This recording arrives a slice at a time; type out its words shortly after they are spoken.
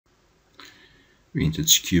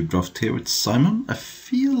Vintage Cube Draft here with Simon. I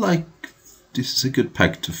feel like this is a good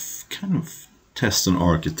pack to kind of test an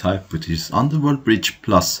archetype, which is Underworld Bridge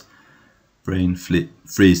plus Brain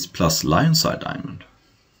Freeze plus Lion's Eye Diamond.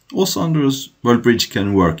 Also, Underworld Bridge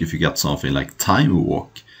can work if you get something like Time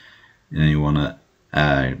Walk and you want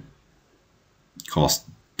to cast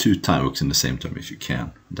 2 Time Walks in the same turn if you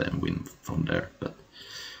can, then win from there. But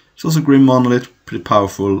it's also Grim Monolith, pretty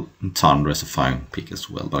powerful, and Tundra is a fine pick as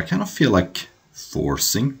well. But I kind of feel like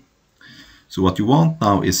forcing. So what you want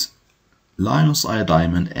now is Lion's Eye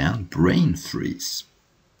Diamond and Brain Freeze.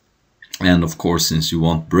 And of course, since you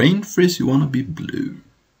want Brain Freeze, you want to be blue.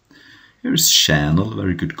 Here's Channel, a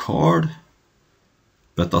very good card,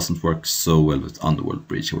 but doesn't work so well with Underworld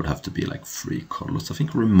Bridge. It would have to be like 3 colors. I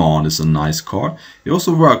think Remand is a nice card. It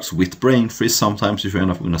also works with Brain Freeze sometimes if you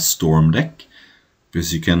end up in a Storm deck,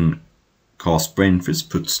 because you can cast Brain Freeze,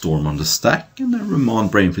 put Storm on the stack, and then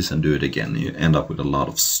Remand Brain Freeze and do it again. You end up with a lot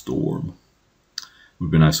of Storm.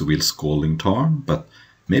 Would be nice to wheel Scalding Tarn, but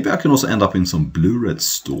maybe I can also end up in some blue-red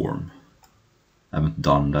Storm. I haven't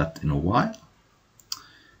done that in a while.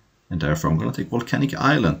 And therefore I'm going to take Volcanic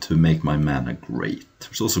Island to make my mana great.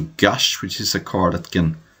 There's also Gush, which is a card that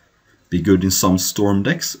can be good in some Storm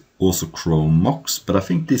decks. Also Chrome Mox, but I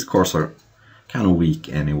think these cards are kind of weak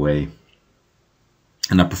anyway.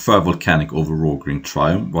 And I prefer Volcanic over Roguering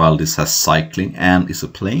Triumph, while this has Cycling and is a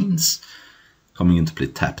Plains. Coming into play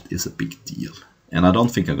tapped is a big deal. And I don't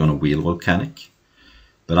think I'm going to wheel Volcanic,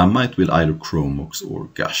 but I might wheel either Chrome Mox or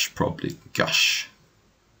Gush, probably Gush.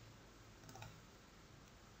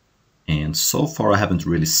 And so far I haven't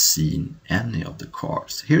really seen any of the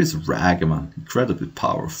cards. Here is Ragavan, incredibly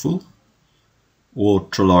powerful. Or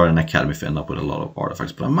Trollarian Academy if I end up with a lot of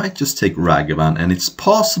artifacts. But I might just take Ragavan, and it's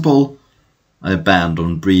possible I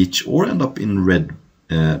abandon Breach or end up in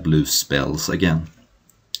red-blue spells again.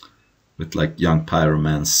 With like Young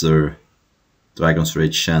Pyromancer, Dragon's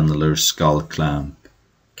Rage Channeler, Skull Clamp,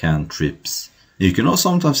 Cantrips. You can also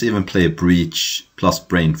sometimes even play Breach plus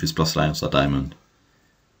Brain Freeze plus Lion's Eye Diamond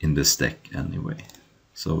in this deck anyway,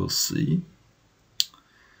 so we'll see.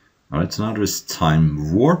 Alright, so now there is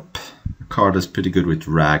Time Warp, a card that's pretty good with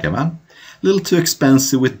Ragavan. A little too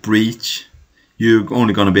expensive with Breach. You're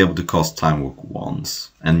only going to be able to cast Time Warp once,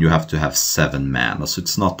 and you have to have 7 mana, so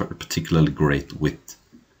it's not particularly great with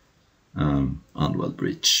Underworld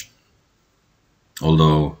Breach.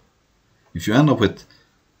 Although, if you end up with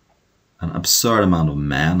an absurd amount of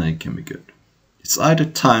mana, it can be good. It's either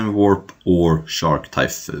Time Warp or Shark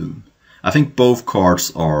Typhoon. I think both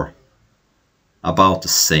cards are about the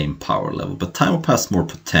same power level, but Time Warp has more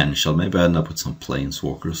potential. Maybe I end up with some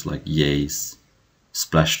Planeswalkers like Jace,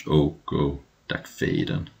 Splashed Oko, Dark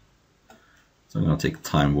Faden. So I'm going to take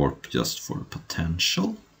Time Warp just for the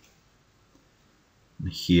potential.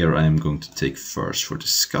 And here I am going to take first for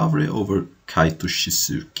Discovery over Kaito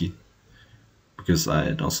Shizuki, because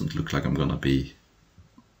it doesn't look like I'm going to be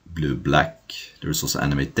blue-black. There's also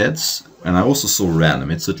Animate Deads, and I also saw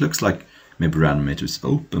Reanimate, so it looks like maybe Reanimator is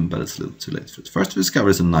open, but it's a little too late for it. First Discover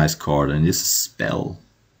is a nice card, and it is a spell.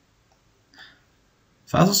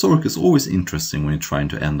 Phasasauric is always interesting when you're trying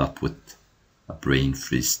to end up with a Brain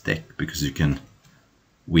Freeze deck, because you can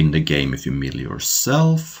win the game if you mill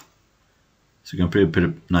yourself. So you can put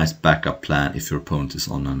a nice backup plan if your opponent is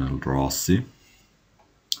on an Eldrazi.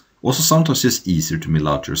 Also, sometimes it's easier to mill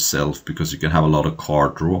out yourself because you can have a lot of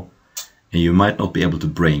card draw, and you might not be able to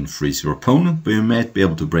Brain Freeze your opponent, but you might be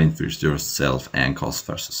able to Brain Freeze yourself and cast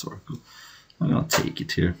Phasasauric. I'm gonna take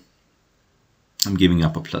it here. I'm giving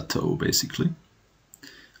up a plateau basically.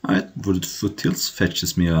 Alright, Wooded Foothills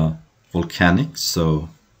fetches me a Volcanic, so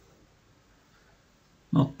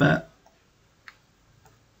not bad.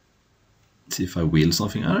 Let's see if I wheel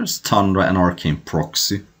something. There's Tundra and Arcane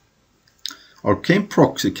Proxy. Arcane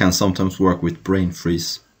Proxy can sometimes work with Brain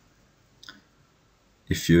Freeze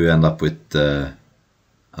if you end up with a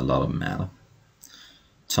lot of mana.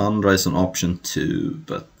 Tundra is an option too,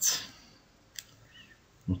 but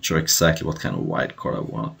I'm not sure exactly what kind of wild card I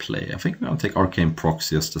want to play. I think I'm going to take Arcane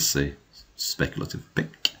Proxy just as a speculative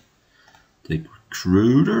pick. Take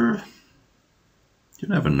Recruiter. You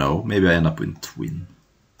never know, maybe I end up with Twin.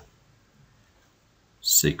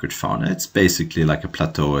 Sacred Fauna, it's basically like a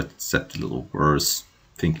plateau except a little worse.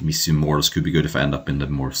 I think Missing Mortals could be good if I end up in the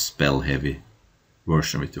more spell heavy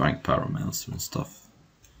version with Young Pyromancer and stuff.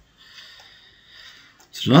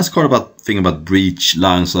 So the nice thing about Breach,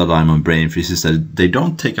 Lion's Eye Diamond, Brain Freeze is that they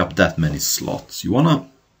don't take up that many slots. You wanna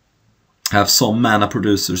have some mana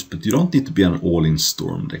producers, but you don't need to be an all-in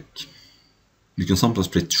Storm deck. You can sometimes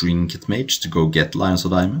play Trinket Mage to go get Lion's Eye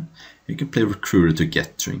Diamond. You can play Recruiter to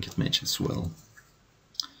get Trinket Mage as well.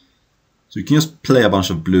 So you can just play a bunch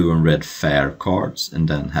of blue and red fair cards and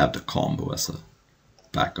then have the combo as a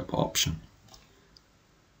backup option.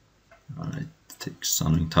 Alright, take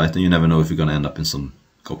Sunwing Titan. You never know if you're gonna end up in some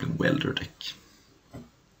Goblin Welder deck.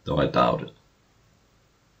 Though I doubt it.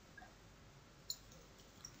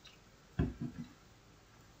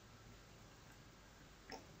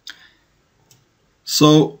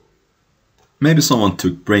 So maybe someone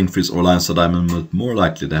took Brain Freeze or Lions of Diamond, but more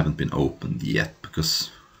likely they haven't been opened yet, because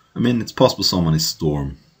I mean it's possible someone is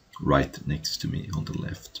Storm right next to me on the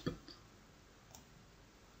left, but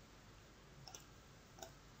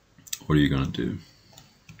what are you gonna do?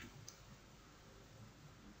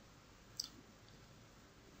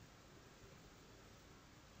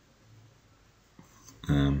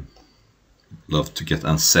 Love to get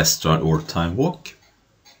Ancestral or Time Walk.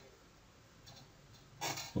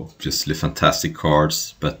 Obviously fantastic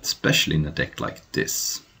cards, but especially in a deck like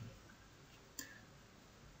this,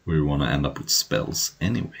 we want to end up with spells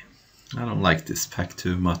anyway. I don't like this pack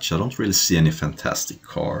too much. I don't really see any fantastic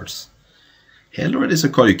cards. Hellred is a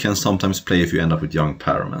card you can sometimes play if you end up with Young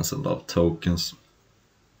Paramans and a lot of tokens.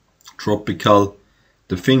 Tropical.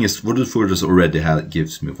 The thing is, Wooded Fortress already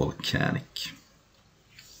gives me Volcanic.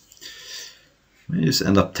 I just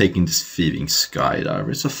end up taking this Thieving Skydiver.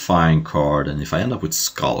 It's a fine card, and if I end up with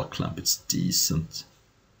Skull Clamp, it's decent.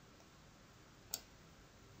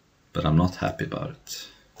 But I'm not happy about it.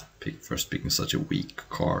 First picking such a weak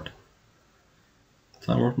card.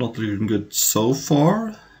 Time Warp not looking good so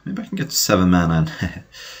far. Maybe I can get to 7 mana and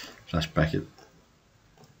flashback it.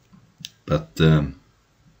 But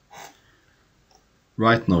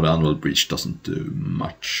right now the Underworld Breach doesn't do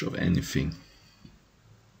much of anything.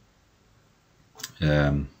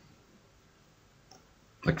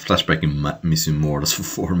 Like flashbacking Missing Mortals for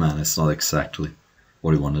 4 mana is not exactly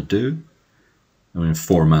what you want to do. I mean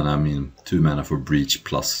 4 mana, I mean 2 mana for Breach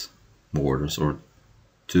plus Mortars, or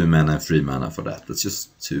 2 mana and 3 mana for that. That's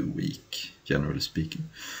just too weak, generally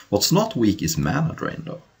speaking. What's not weak is Mana Drain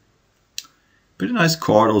though. Pretty nice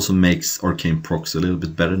card, also makes Arcane Procs a little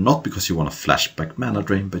bit better. Not because you want to flashback Mana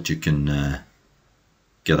Drain, but you can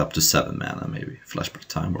get up to 7 mana maybe. Flashback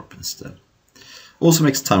Time Warp instead. Also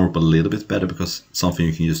makes Time Warp a little bit better because it's something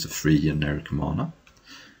you can use to free generic mana.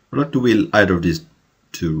 I'd like to wheel either of these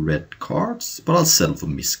 2 red cards, but I'll settle for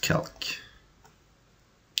Miscalc.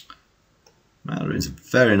 Mana Drain is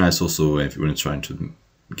very nice also if you're trying to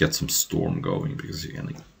get some Storm going, because you're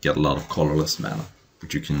gonna get a lot of colorless mana,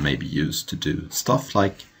 which you can maybe use to do stuff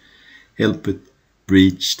like help with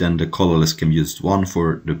Breach. Then the colorless can be used, one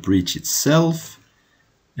for the Breach itself,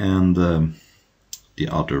 and the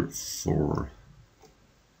other for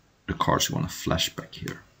the cards you want to flashback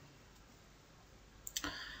here.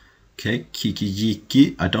 Okay, Kiki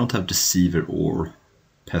Jiki. I don't have Deceiver or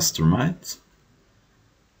Pestermite.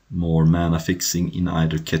 More mana fixing in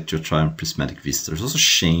either Ketria, Triumph, Prismatic Vista. There's also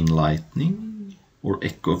Chain Lightning or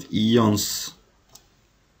Echo of Eons.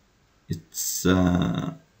 It's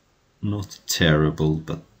not terrible,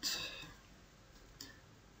 but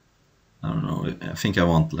I don't know. I think I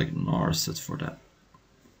want like Narset for that.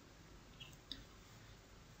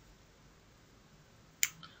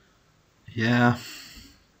 Yeah,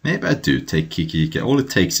 maybe I do take Kiki. All it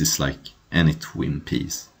takes is like any twin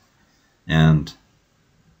piece. And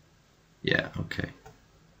yeah, okay.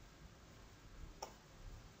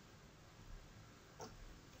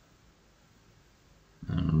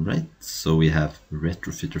 Alright, so we have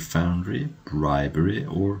Retrofitter Foundry, Bribery,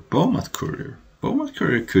 or Bowmat Courier. Bowmat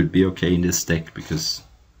Courier could be okay in this deck because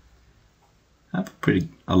I have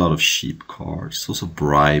a lot of cheap cards. Also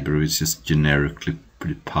Bribery is just generically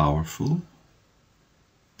pretty powerful.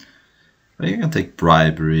 But you can take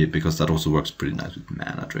Bribery because that also works pretty nice with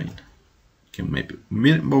Mana Drain. You can maybe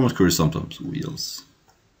Bowmat Courier sometimes wheels.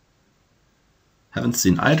 Haven't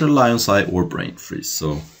seen either Lion's Eye or Brain Freeze,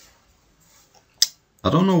 so I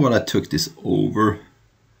don't know what I took this over.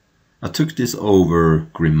 I took this over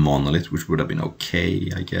Grim Monolith, which would have been okay,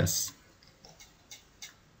 I guess.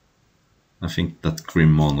 I think that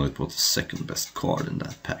Grim Monolith was the second best card in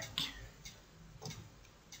that pack.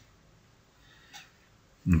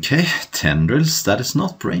 Okay, Tendrils, that is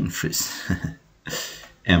not Brain Freeze.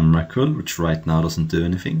 Emrakul, which right now doesn't do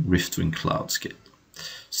anything. Riftwing Cloudscape.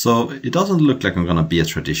 So it doesn't look like I'm gonna be a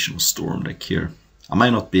traditional Storm deck here. I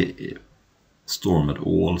might not be Storm at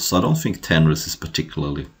all, so I don't think Tendrils is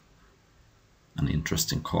particularly an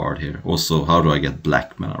interesting card here. Also, how do I get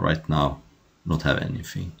black mana right now? Not have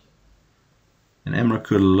anything. And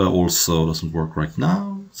Emrakul also doesn't work right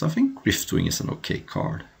now, so I think Riftwing is an okay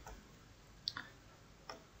card.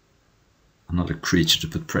 Another creature to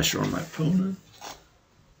put pressure on my opponent.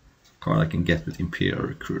 card I can get with Imperial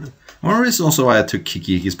Recruiter. One reason also why I took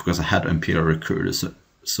Kiki is because I had Imperial Recruiter,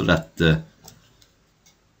 so that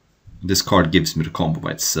this card gives me the combo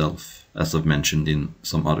by itself, as I've mentioned in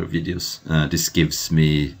some other videos. This gives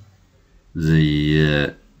me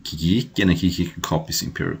the Kiki, and a Kiki copies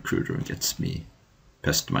Imperial Recruiter and gets me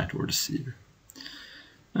Pestomite or Deceiver.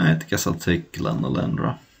 Alright, I guess I'll take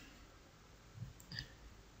Lendra.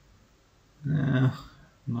 Yeah,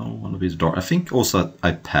 no, one of these dark. I think also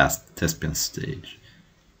I passed the Thespian stage.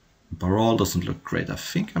 Baral doesn't look great. I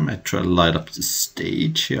think I might try to light up the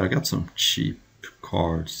stage here. I got some cheap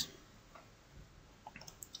cards.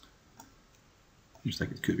 Looks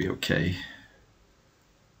like it could be okay.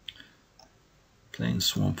 Playing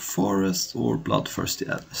Swamp Forest or Bloodthirsty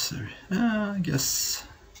Adversary. I guess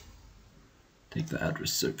take the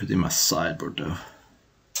adversary. Put in my sideboard though.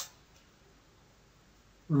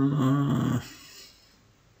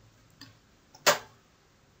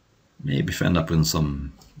 Maybe if I end up with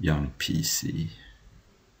some young PC.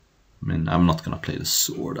 I mean, I'm not gonna play the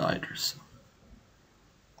sword either. So.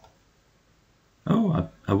 Oh,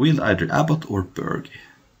 I wield either Abbott or Bergie.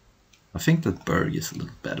 I think that Bergie is a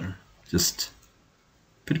little better. Just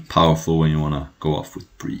pretty powerful when you wanna go off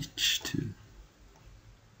with Breach too.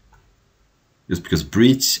 Just because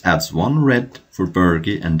Breach adds 1 red for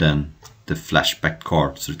Bergie and then the flashback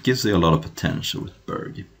card, so it gives you a lot of potential with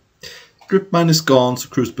Bergie. Grip Mine is gone, so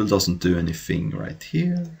Crucible doesn't do anything right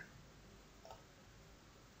here.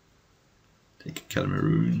 Take Academy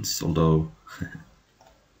Ruins, although...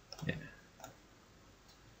 yeah.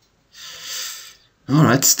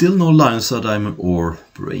 Alright, still no Lion's Diamond or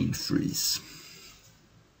Brain Freeze.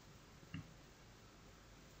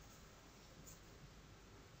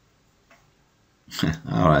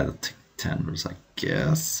 Alright, I'll take Tendrils, I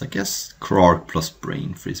guess. I guess Krark plus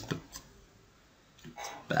Brain Freeze, but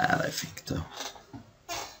bad, I think, though.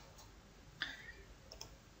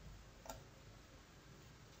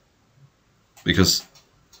 Because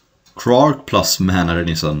Krark plus Mandarin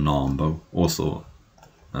is a Nambo, also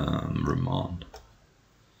Remand.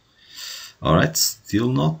 Alright, still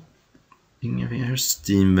not anything here.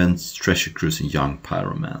 Steam Vents, Treasure Cruise, and Young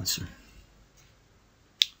Pyromancer.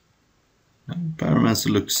 Pyromancer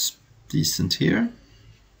looks decent here.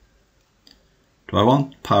 Do I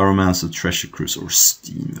want Pyromancer, Treasure Cruise, or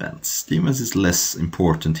Steam Vents? Steam Vents is less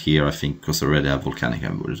important here, I think, because I already have Volcanic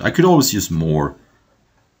Ambushes. I could always use more,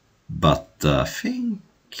 but I think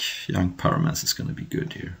Young Pyromancer is going to be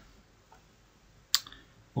good here.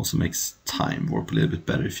 Also makes Time Warp a little bit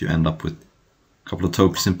better if you end up with a couple of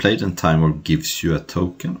tokens in play, and Time Warp gives you a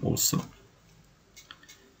token also.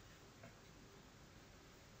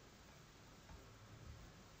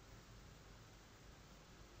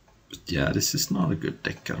 Yeah, this is not a good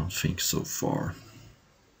deck, I don't think, so far.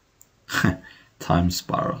 Time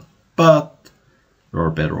Spiral. But there are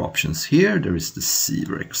better options here. There is the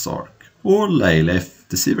Seaver Exarch. Or Layla. If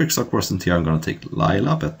the Seaver Exarch wasn't here, I'm going to take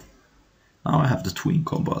Layla, but now I have the Twin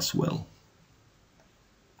combo as well.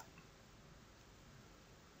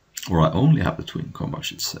 Or I only have the Twin combo, I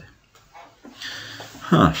should say.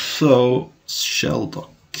 So,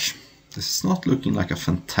 Shelldock. This is not looking like a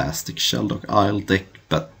fantastic Shelldock Isle deck,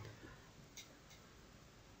 but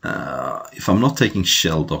if I'm not taking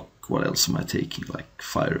Shelldock, what else am I taking? Like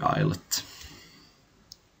Fire Islet.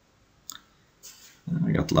 And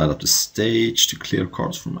I got to light up the stage to clear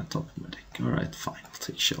cards from my top of my deck. Alright, fine, I'll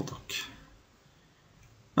take Shelldock.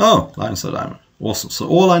 Oh, Lion's Diamond. Awesome. So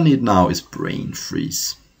all I need now is Brain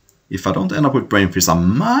Freeze. If I don't end up with Brain Freeze, I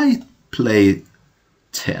might play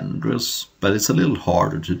Tendrils, but it's a little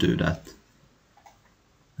harder to do that.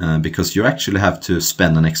 Because you actually have to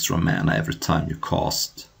spend an extra mana every time you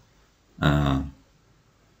cast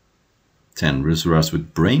Tendrils, whereas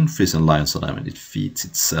with Brain Freeze and Lion's Diamond it feeds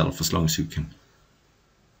itself as long as you can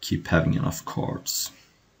keep having enough cards.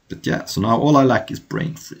 But yeah, so now all I lack is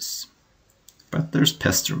Brain Freeze. But there's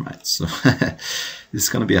Pestermite, so this is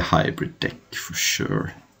gonna be a hybrid deck for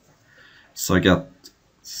sure. So I got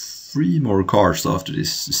 3 more cards after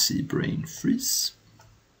this to see Brain Freeze.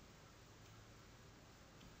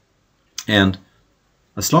 And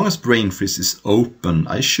as long as Brain Freeze is open,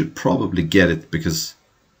 I should probably get it, because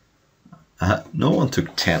no one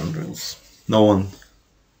took Tendrils. No one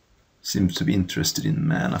seems to be interested in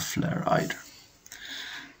Mana Flare either.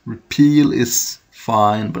 Repeal is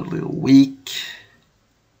fine, but a little weak.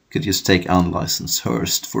 Could just take Unlicensed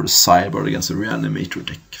Hearst for the sideboard against a Reanimator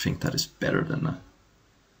deck. I think that is better than a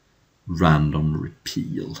random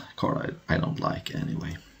Repeal card I don't like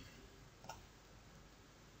anyway.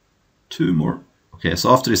 2 more. Okay,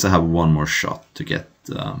 so after this I have 1 more shot to get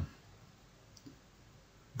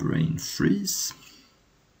Brain Freeze.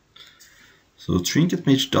 So Trinket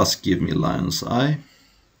Mage does give me Lion's Eye.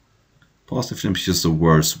 Positive Flame is just a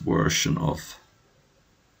worse version of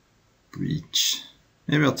Breach.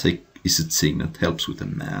 Maybe I'll take Izzet Signet, helps with the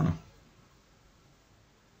mana.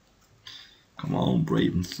 Come on,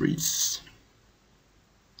 Brave and Freeze.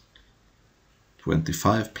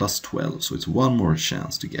 25 plus 12, so it's one more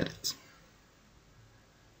chance to get it.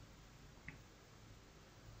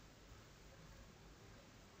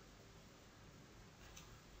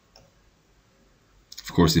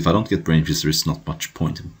 Of course, if I don't get Brain Freeze, there is not much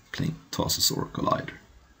point in playing Thassa's Oracle either.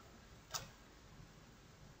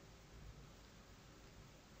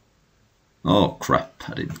 Oh crap,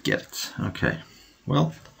 I didn't get it. Okay,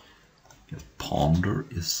 well, Ponder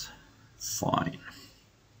is fine.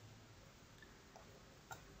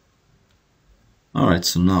 Alright,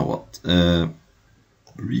 so now what?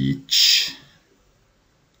 Reach.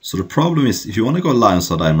 So the problem is, if you want to go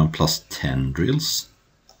Lion's Eye Diamond plus Tendrils,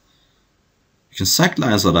 you can sack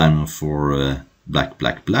Lion's Eye Diamond for black,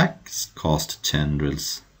 black, black, cast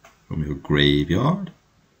Tendrils from your graveyard,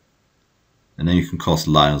 and then you can cast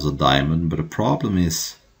Lion's Eye Diamond, but the problem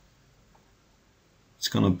is it's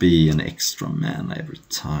gonna be an extra mana every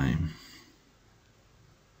time.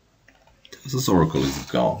 This Oracle is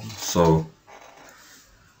gone, so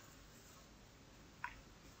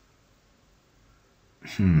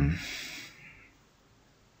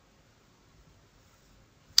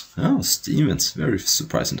Oh, Steam, it's very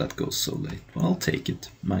surprising that goes so late. Well, I'll take it.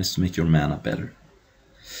 Nice to make your mana better.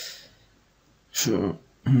 Sure.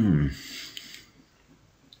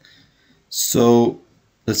 So,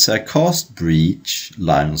 let's say I cast Breach,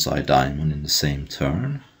 Lion's Eye Diamond in the same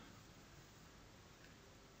turn.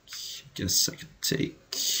 I guess I could take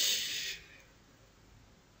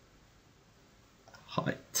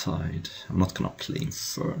High Tide. I'm not gonna play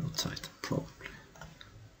Inferno Titan, probably.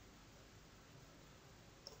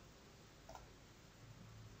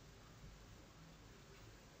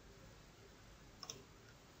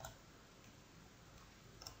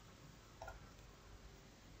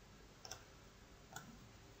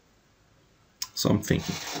 So I'm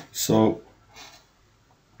thinking. So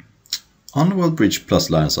Underworld Bridge plus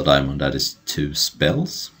Lion's Eye Diamond, that is 2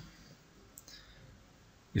 spells.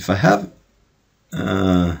 If I have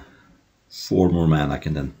 4 more mana, I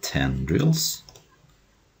can then Tendrils.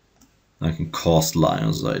 I can cast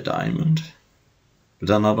Lion's Eye Diamond. But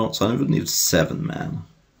then I don't, so I would need 7 mana.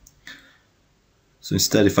 So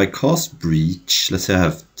instead, if I cast Breach, let's say I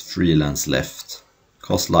have 3 lands left,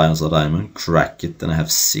 cast Lion's Eye Diamond, crack it, then I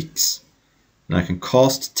have 6. Then I can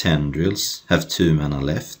cast Tendrils, have 2 mana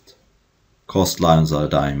left, cast Lion's Eye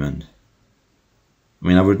Diamond. I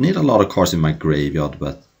mean, I would need a lot of cards in my graveyard,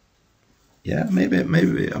 but yeah, maybe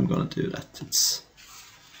I'm gonna do that. It's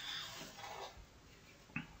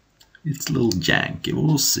a little janky.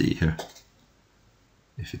 We'll see here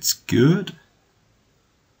if it's good.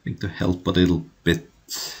 I think to help a little bit,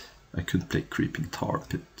 I could play Creeping Tar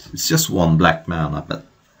Pit. It's just 1 black mana, but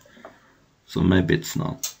so maybe it's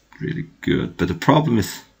not really good. But the problem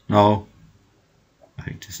is, no, I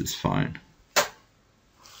think this is fine.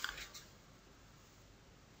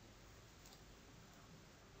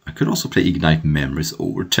 I could also play Ignite Memories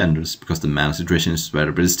over Tendrils because the mana situation is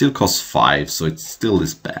better, but it still costs 5, so it still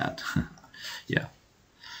is bad. Yeah.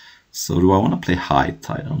 So do I want to play High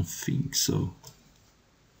Tide? I don't think so.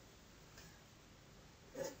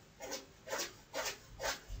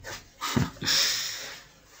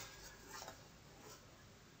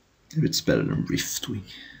 Maybe it's better than Riftwing.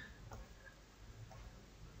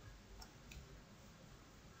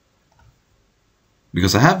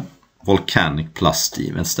 Because I have Volcanic plus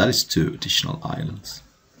Demons, that is 2 additional islands.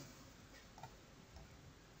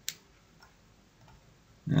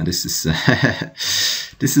 Yeah, this is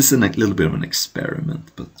this is a little bit of an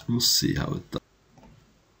experiment, but we'll see how it does.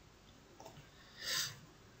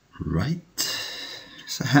 Right.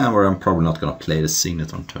 It's a hand where I'm probably not going to play the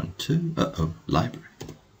Signet on turn 2. Uh-oh, Library.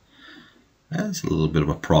 That's a little bit of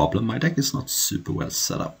a problem. My deck is not super well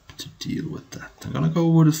set up to deal with that. I'm gonna go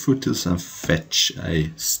over the Foothills and fetch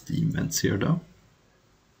a Steam Vents here though.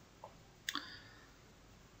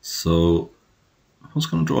 So I was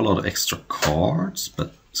gonna draw a lot of extra cards,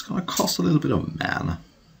 but it's gonna cost a little bit of mana.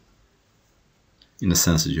 In the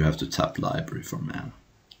sense that you have to tap Library for mana.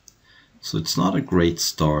 So it's not a great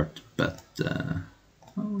start, but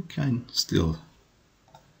we can still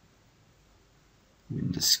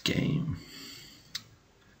win this game.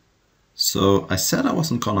 So I said I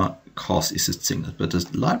wasn't gonna cast Izzet Signet, but the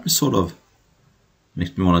Library sort of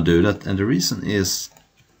makes me want to do that, and the reason is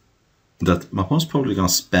that my opponent's probably gonna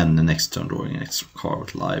spend the next turn drawing an extra card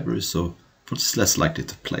with Library, so It's less likely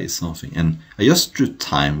to play something. And I just drew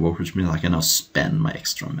Time Warp, which means I can now spend my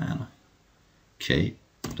extra mana. Okay,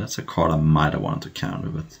 that's a card I might have wanted to counter,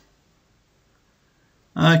 but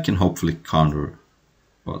I can hopefully counter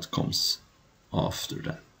what comes after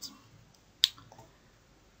that.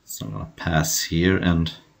 So I'm gonna pass here,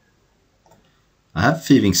 and I have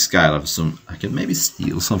Thieving Skydive, so I can maybe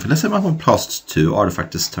steal something. Let's say my opponent costs 2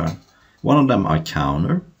 artifact this turn. One of them I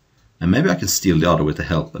counter, and maybe I can steal the other with the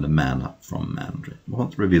help of the mana from Mana Drain.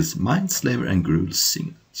 Opponent reveals Mindslaver and Gruul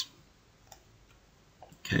Signet.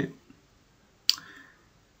 Okay.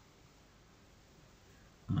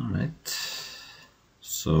 Alright.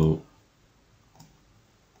 So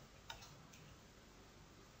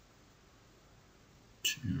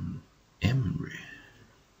Emery.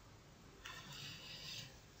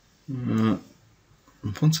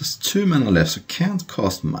 Opponent has 2 mana left, so can't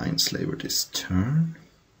cast Mindslaver this turn.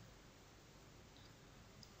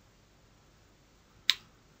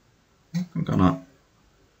 I'm gonna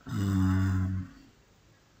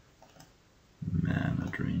Mana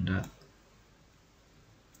Drain that,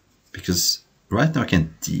 because right now I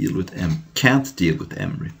can't deal with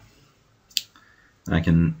Emery. And I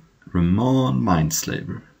can Ramon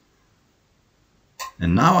Mindslaver,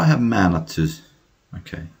 and now I have mana to.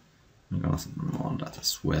 Okay, I'm gonna Ramon that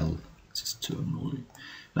as well. This is too annoying.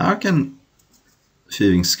 Now I can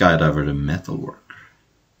Thieving Skydiver the Metalworker,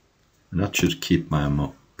 and that should keep my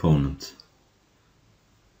opponent.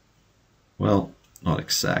 Well, not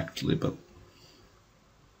exactly, but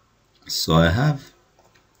so I have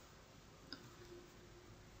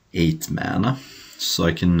 8 mana, so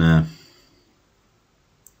I can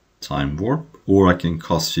Time Warp, or I can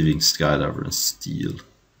cast Thieving Skydiver and steal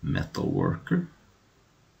Metalworker.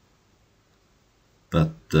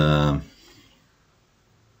 But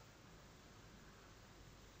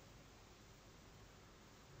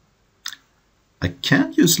I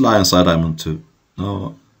can't use Lionside Diamond to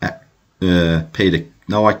pay the.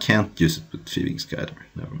 No, I can't use it with Thieving Skydiver.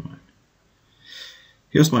 Never mind.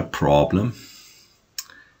 Here's my problem.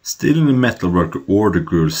 Stealing the Metalworker or the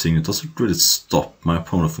Gruul Signet doesn't really stop my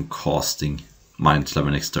opponent from casting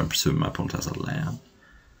Mindslaver next turn, presuming my opponent has a land.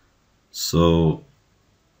 So,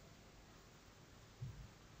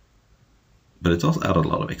 but it does add a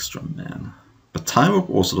lot of extra mana. But Time Warp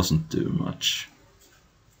also doesn't do much.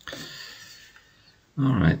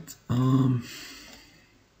 Alright,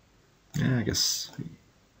 yeah, I guess.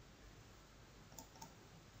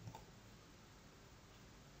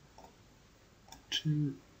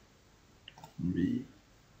 2, 3,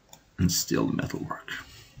 and steal the Metalworker.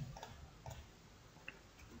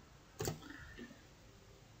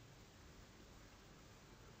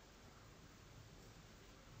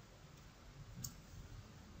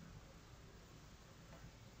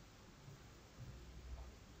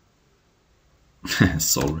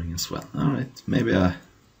 Soul Ring as well. Alright, maybe I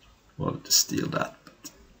wanted to steal that.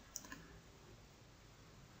 But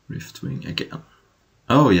Riftwing again.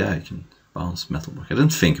 Oh yeah, I can bounce Metalwork. I didn't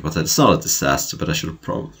think about that. It's not a disaster, but I should have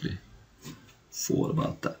probably thought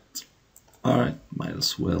about that. Alright, might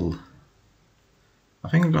as well. I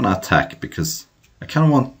think I'm gonna attack because I kind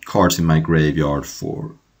of want cards in my graveyard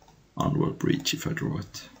for Underworld Breach if I draw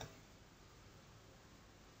it.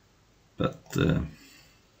 But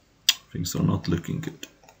things are not looking good.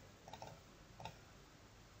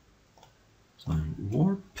 So I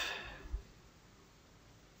warp.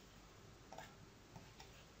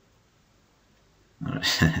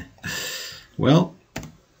 Alright. Well,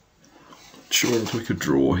 sure what we could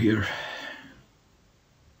draw here.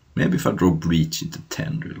 Maybe if I draw Breach into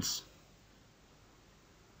Tendrils.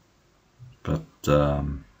 But my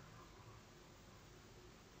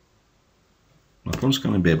opponent's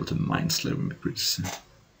going to be able to Mindslaver me pretty soon.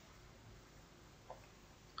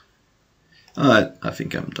 I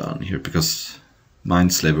think I'm done here because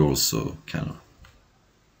Mindslaver also kind of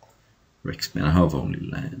wrecks me, and I have only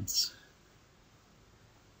lands.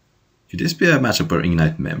 Could this be a matchup where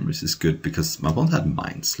Ignite Memories is good because my opponent had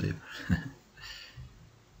Mindslaver?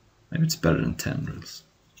 Maybe it's better than Tendrils.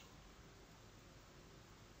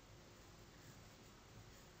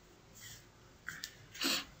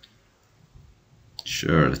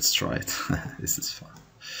 Sure, let's try it. This is fun.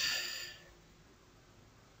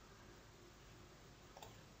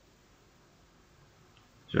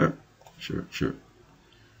 Sure. I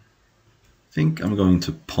think I'm going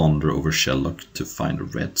to ponder over Shellock to find a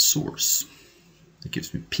red source. It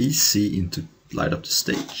gives me PC in to light up the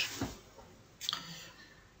stage.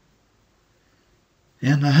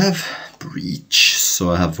 And I have Breach,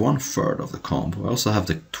 so I have 1/3 of the combo. I also have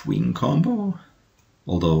the Twin combo,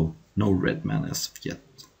 although no red mana as of yet.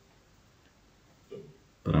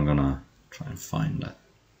 But I'm gonna Try and find that.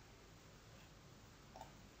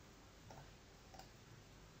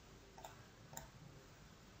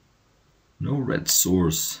 No red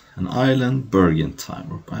source. An island, Bergen time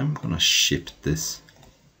warp. I'm gonna ship this.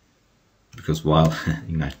 Because while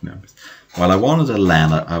Ignite Memories. While I wanted a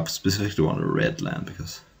land, I specifically wanted a red land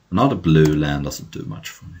because another blue land doesn't do much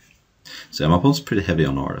for me. So my opponent's pretty heavy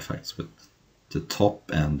on artifacts with the top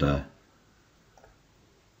and the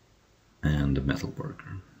metal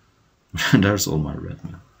worker. There's all my red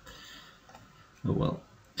men. Oh well.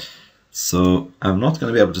 So I'm not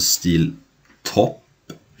gonna be able to steal top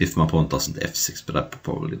if my opponent doesn't f6, but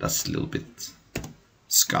that's a little bit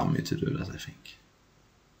scummy to do that, I think.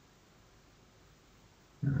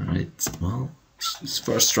 Alright, well, this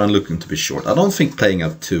first round looking to be short. I don't think playing a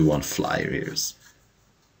 2-1 flyer here is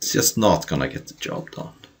just not gonna get the job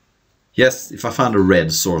done. Yes, if I found a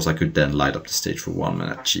red source, I could then light up the stage for 1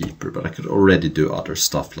 minute cheaper, but I could already do other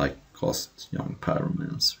stuff like cost young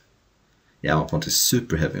pyromancer. Yeah, my opponent is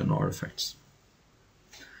super heavy on artifacts.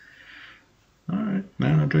 Alright,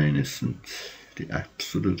 mana drain isn't the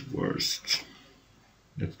absolute worst.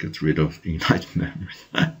 Let's get rid of Ignite Memories.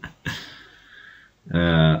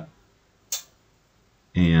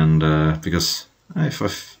 Because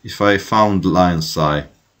if I found Lion's Eye,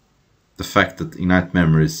 the fact that Ignite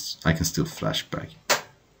Memories, I can still flashback.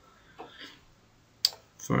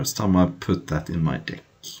 First time I put that in my deck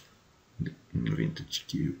in the Vintage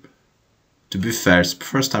Cube. To be fair, it's the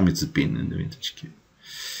first time it's been in the Vintage Cube.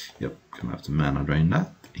 Yep, gonna have to mana drain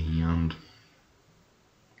that, and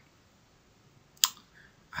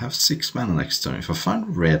I have 6 mana next turn. If I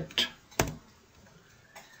find red,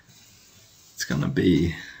 it's gonna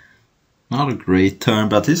be not a great turn,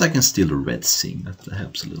 but at least I can steal the red Sing. That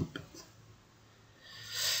helps a little bit.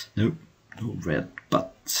 Nope, no red,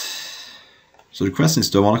 but... So the question is,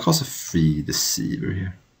 do I want to cast a free Deceiver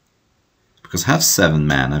here? Because I have 7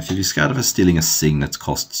 mana, if you scared of stealing a Sing that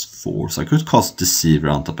costs 4, so I could cast Deceiver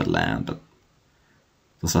on top of land, but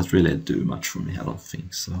does that really do much for me? I don't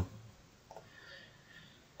think so.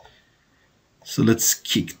 So let's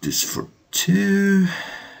kick this for 2.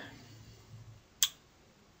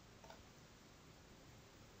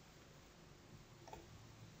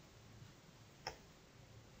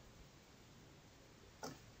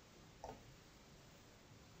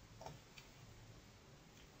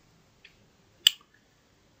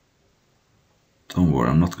 Don't worry,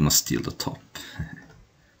 I'm not gonna steal the top.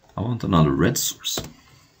 I want another red source.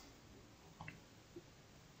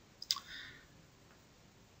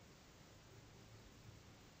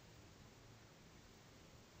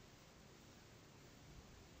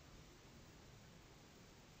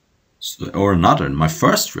 So, or another, my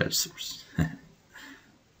first red source.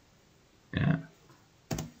 Yeah.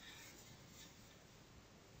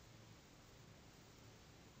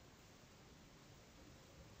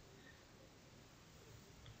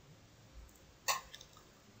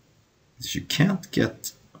 If you can't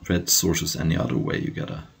get red sources any other way, you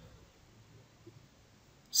gotta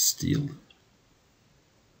steal.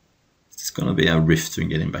 It's gonna be a rift in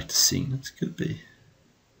getting back to Sing. It could be.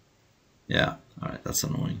 Yeah, alright, that's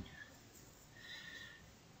annoying.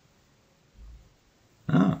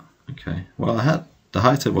 Ah, okay. Well, I had the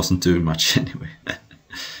high tide wasn't doing much anyway.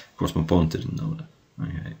 Of course, my opponent didn't know that.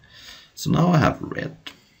 Okay, so now I have red.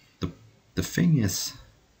 The thing is,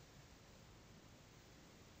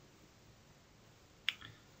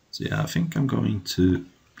 so yeah, I think I'm going to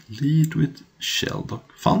lead with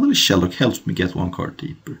Shelldock. Finally, Shelldock helps me get 1 card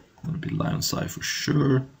deeper. That'll be Lion's Eye for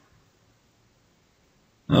sure.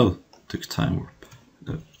 Oh, took time warp.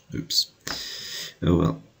 Oh, oops. Oh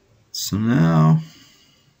well. So now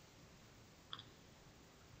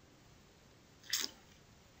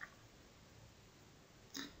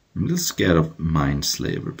I'm a little scared of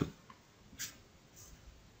Mindslaver, but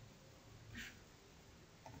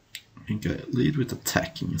I think I lead with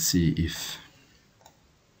attacking and see if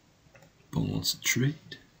Bone wants to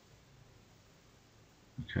trade.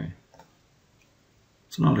 Okay.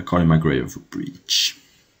 So now the card in my grave for Breach.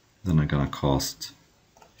 Then I'm gonna cast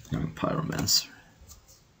Young Pyromancer.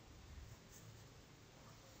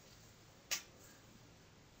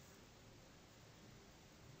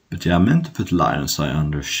 But yeah, I meant to put Lion's Eye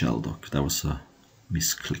under Shelldock. That was a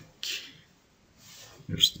misclick.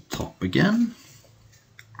 Here's the top again.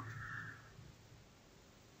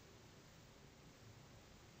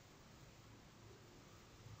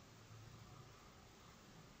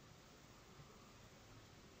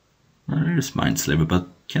 There's Mindslaver, but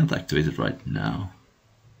can't activate it right now.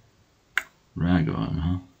 Ragon,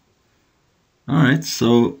 huh? Alright,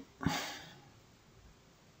 so...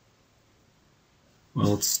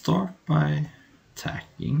 Well, let's start by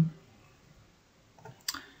attacking.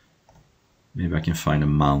 Maybe I can find a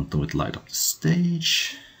mountain with light up the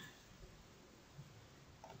stage.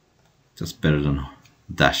 That's better than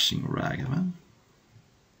dashing Ragavan.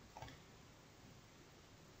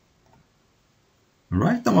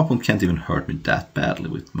 Right now my opponent can't even hurt me that badly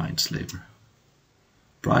with Mindslaver.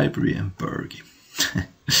 Bribery and Burgy.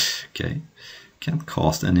 Okay, can't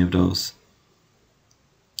cast any of those.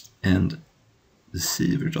 And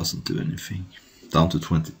Deceiver doesn't do anything. Down to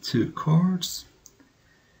 22 cards.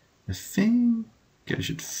 I think I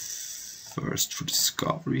should first for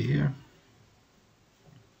Discovery here.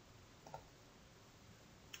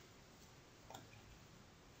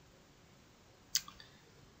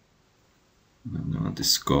 I'm gonna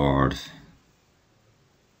discard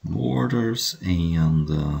Mortars and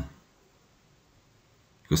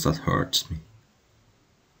because that hurts me.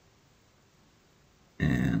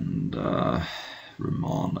 And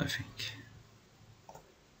Remand, I think.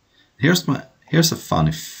 Here's a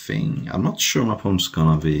funny thing. I'm not sure my opponent's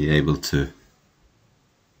gonna be able to.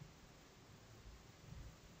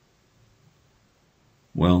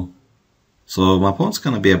 Well, so my opponent's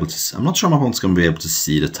gonna be able to. I'm not sure my opponent's gonna be able to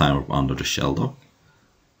see the Time Warp under the Shelldock.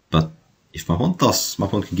 But if my opponent does, my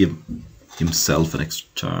opponent can give himself an extra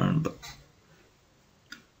turn.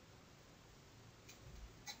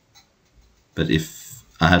 But if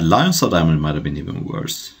I had Lion's Diamond, it might have been even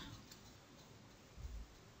worse.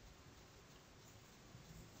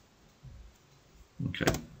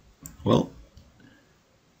 Okay, well.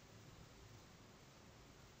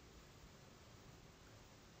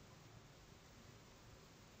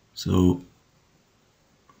 So,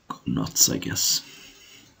 go nuts, I guess.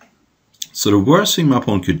 So the worst thing my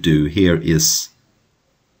opponent could do here is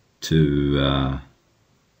to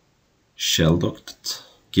Shelldock,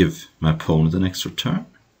 give my opponent an extra turn.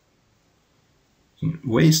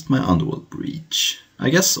 Waste my Underworld Breach.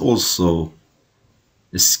 I guess also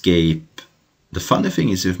escape. The funny thing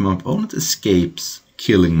is if my opponent escapes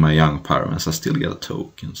killing my young Pyromancer, I still get a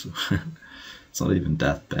token, so it's not even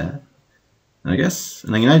that bad. I guess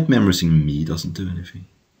an Ignite Memorizing me doesn't do anything.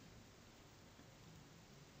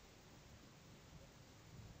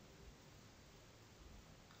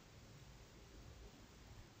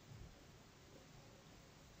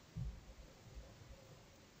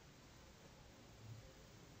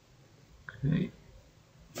 Okay.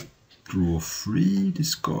 Draw 3,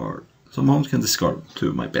 discard. So my opponent can discard 2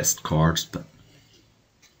 of my best cards, but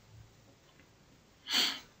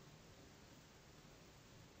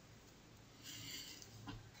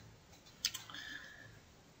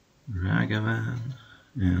Ragavan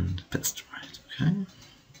and Pestrite, okay.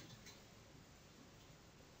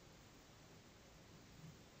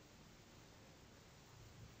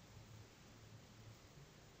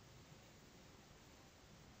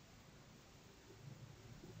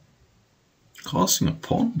 Casting a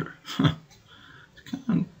Ponder.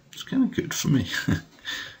 It's kind of good for me.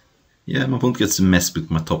 Yeah, my opponent gets to mess with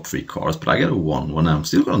my top 3 cards, but I get a 1-1 and I'm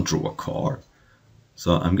still going to draw a card.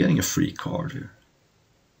 So I'm getting a free card here.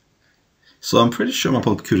 So I'm pretty sure my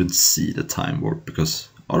opponent couldn't see the Time Warp, because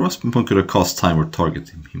otherwise my opponent could have cast Time Warp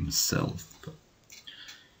targeting himself. But...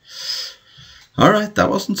 Alright, that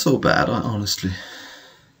wasn't so bad, honestly.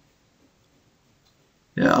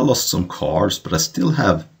 Yeah, I lost some cards, but I still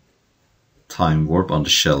have Time Warp on the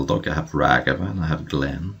Shelldock. I have Ragavan, I have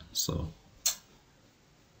Glenn, so...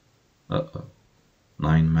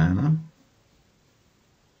 9 mana.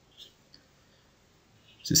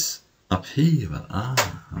 This upheaval.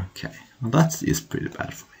 Okay. Well, that is pretty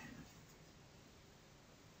bad for me.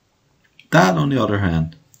 That, on the other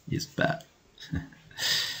hand, is bad.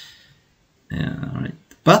 Yeah, alright.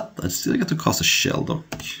 But I still get to cast a Shelldock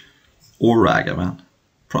or Ragavan.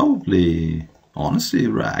 Probably, honestly,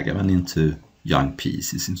 Ragavan into young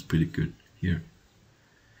PC seems pretty good here.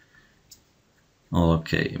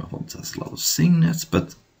 Okay, my opponent has a lot of signets,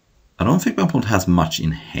 but I don't think my opponent has much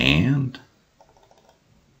in hand.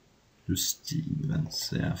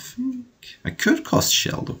 Stevens, yeah, I think I could cast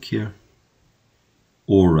Shelldock here.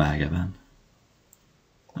 Or Ragavan.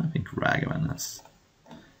 I think Ragavan has.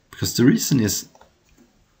 Because the reason is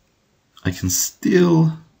I can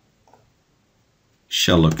still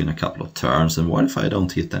Shelldock in a couple of turns, and what if I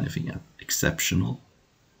don't hit anything exceptional?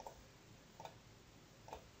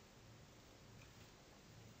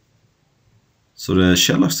 So the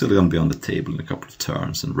Shelldock's still going to be on the table in a couple of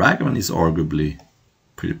turns, and Ragavan is arguably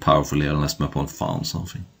pretty powerful here unless my opponent found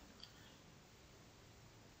something.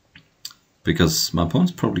 Because my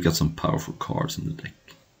opponent's probably got some powerful cards in the deck.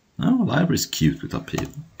 Oh, Library's cute with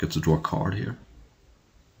upheaval. Get to draw a card here.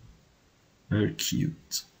 Very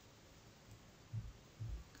cute.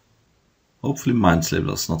 Hopefully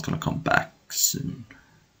Mindslaver is not going to come back soon.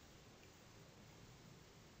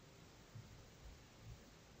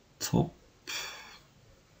 top.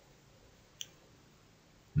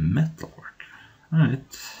 Metalwork.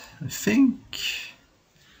 Alright, I think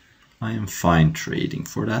I am fine trading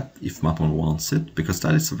for that if my opponent wants it, because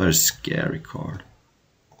that is a very scary card.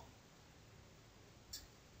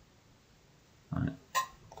 Alright,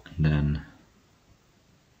 and then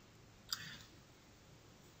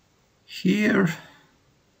here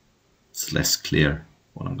it's less clear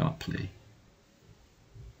what I'm gonna play.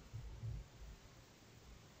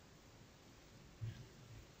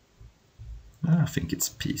 I think it's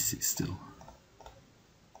PC still.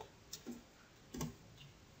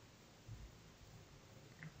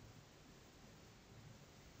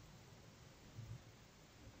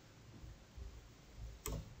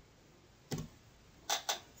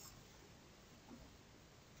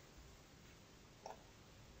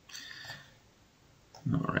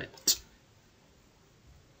 All right.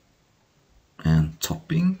 And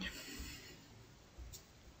topping.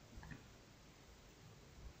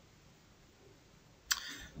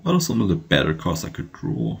 What are some of the better cards I could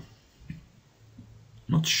draw?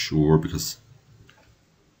 Not sure, because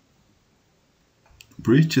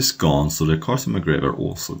Breach is gone, so the cards in my grave are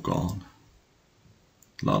also gone.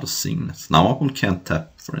 A lot of signets. Now my opponent can't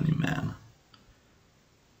tap for any mana.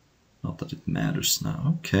 Not that it matters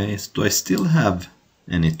now. Okay, so do I still have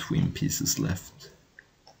any twin pieces left?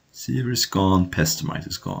 Seaver is gone, Pestamite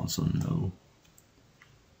is gone, so no.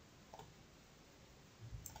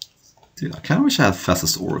 Dude, I kind of wish I had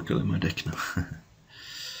Fastest Oracle in my deck now.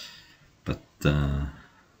 But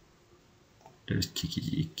there's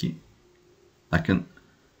Kiki-Jiki. I can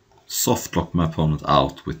soft lock my opponent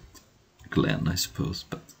out with Glenn, I suppose,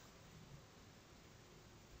 but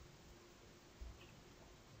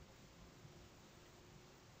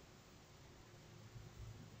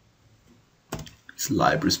his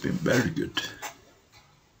library's been very good.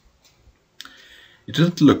 It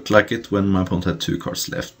didn't look like it when my opponent had 2 cards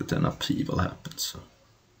left, but then upheaval happened, so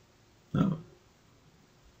no.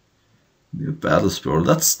 New Battle Spiral,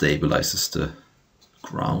 that stabilizes the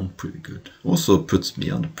ground pretty good. Also puts me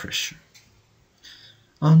under pressure.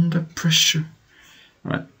 Under pressure.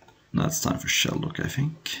 Alright, now it's time for Shelldock, I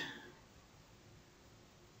think.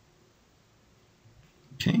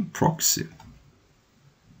 King Proxy.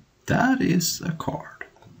 That is a card.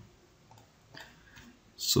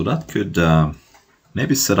 So that could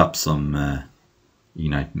maybe set up some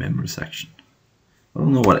Ignite Memories action. I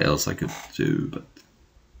don't know what else I could do, but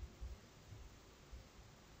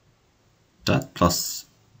that plus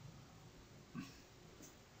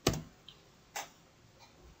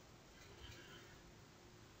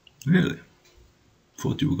really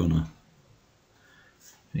thought you were gonna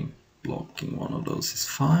think blocking one of those is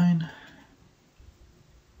fine.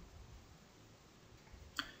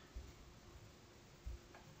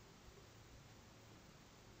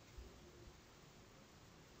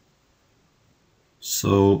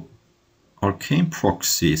 So Arcane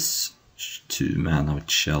Proxy is 2 mana with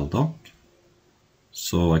Shelldock.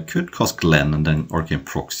 So I could cast Glenn and then Arcane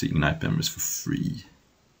Proxy Ignite Memories for free.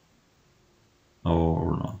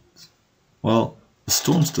 Or not. Well, the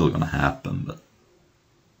storm's still gonna happen, but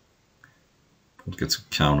it gets to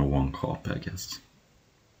counter 1 copy, I guess.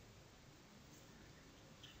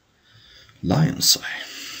 Lion's Eye.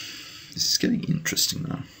 This is getting interesting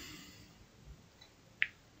now.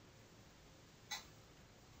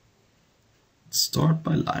 Let's start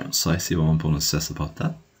by Lion's Eye, see what my opponent says about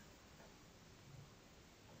that.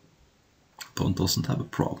 Opponent doesn't have a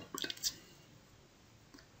problem with it.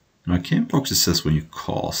 And Arcane Proxy says when you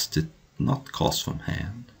cast it, not cast from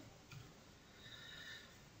hand.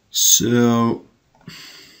 So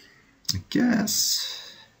I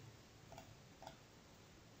guess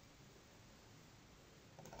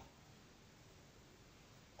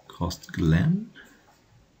cast Glenn.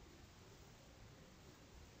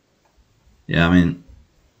 Yeah, I mean,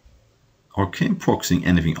 Arcane Proxying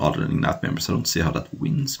anything other than Ignite Memories, I don't see how that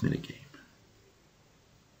wins me the game.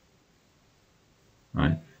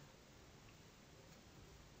 Right?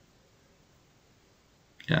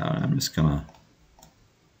 Yeah, I'm just gonna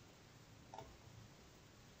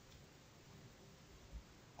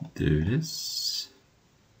do this.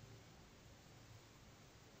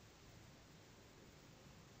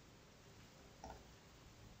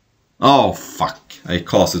 Oh fuck, I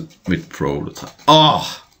cast it with Prototype.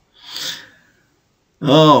 Oh!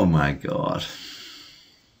 Oh my god.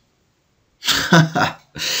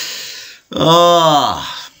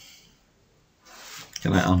 Oh!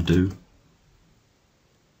 Can I undo?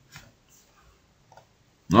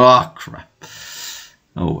 Oh crap.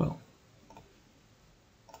 Oh well.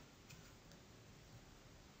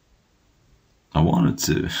 I wanted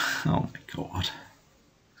to. Oh my god.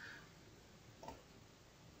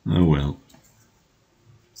 Oh well.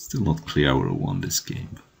 Still not clear I would have won this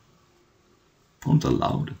game. Opponent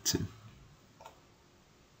allowed it to.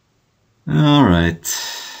 Alright.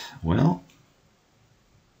 Well.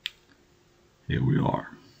 Here we are.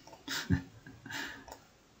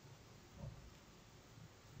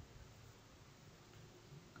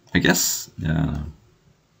 I guess, yeah.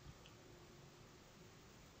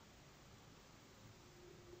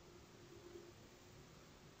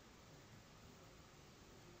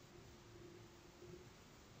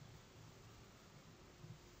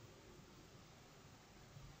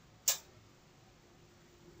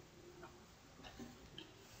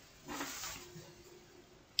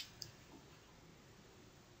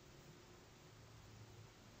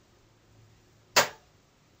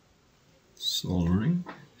 Soldering.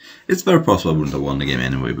 It's very possible I wouldn't have won the game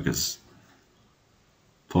anyway, because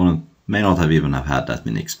opponent may not have even have had that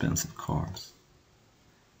many expensive cards.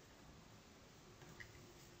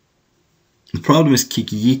 The problem is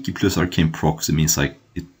Kiki-Yiki plus Arcane Proxy means like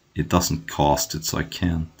it doesn't cast it, so I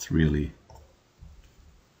can't really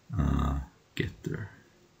get there.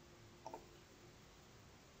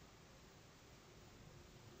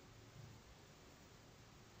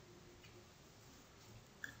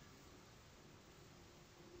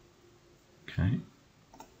 Okay.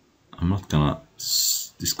 I'm not gonna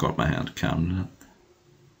discard my hand to counter that.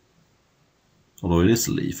 Although it is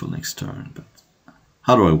lethal next turn, but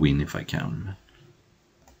how do I win if I counter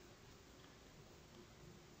that?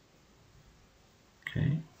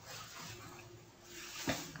 Okay.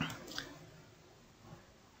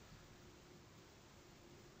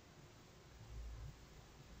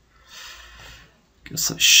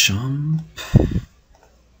 Guess I jump.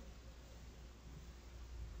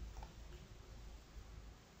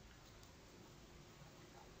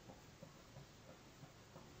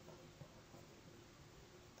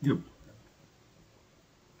 Yep.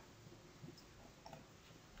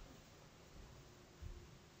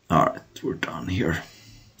 Alright, we're done here.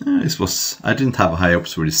 I didn't have high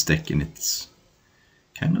hopes for this deck, and it's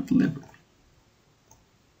kind of delivered.